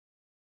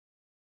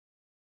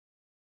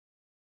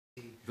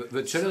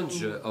The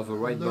challenge of a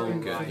right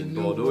bank in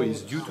Bordeaux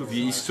is due to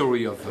the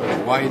history of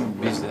the wine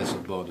business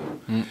of Bordeaux.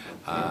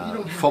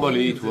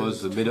 Formerly it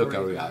was the Medoc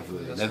area,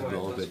 the left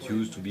bank that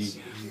used to be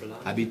the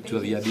habit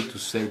to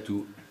sell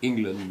to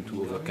England and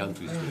to other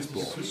countries to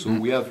export. So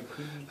we have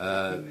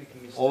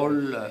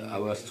all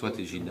our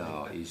strategy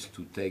now is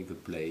to take the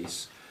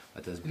place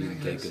that has been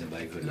taken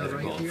by the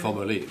left bank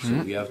formerly.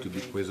 So we have to be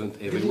present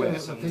everywhere.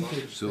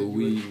 So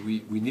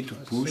we need to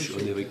push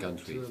on every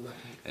country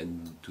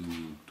and to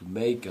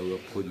make our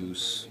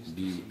produce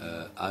be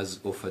as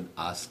often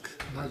asked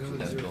as the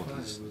left bank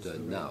is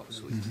done now.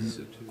 So it is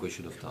a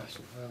question of time.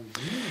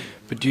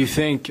 But do you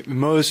think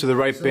most of the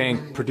right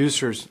bank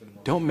producers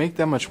don't make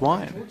that much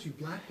wine?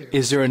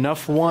 Is there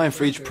enough wine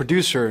for each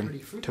producer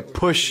to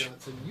push,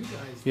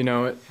 you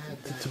know,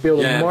 to be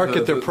able to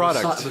market their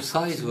products? The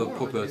size of the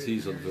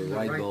properties of the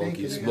right bank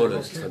is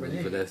smallest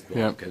than the left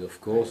bank, and of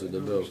course the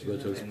number of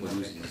bottles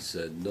produced is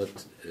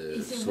not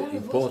so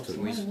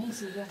important.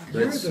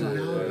 But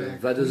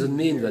that doesn't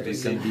mean that we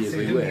can be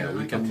everywhere.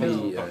 We can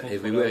be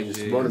everywhere in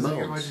small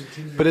amounts.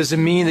 But does it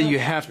mean that you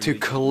have to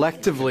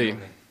collectively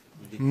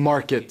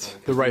market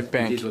the right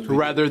bank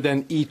rather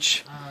than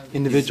each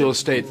individual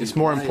state? It's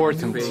more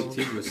important. Because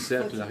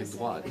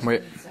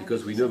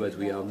we know that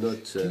we are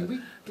not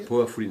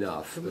powerful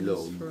enough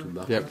alone to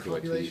market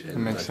correctly, and that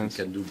makes sense.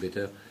 We can do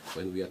better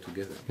when we are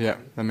together. Yeah,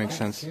 that makes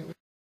sense.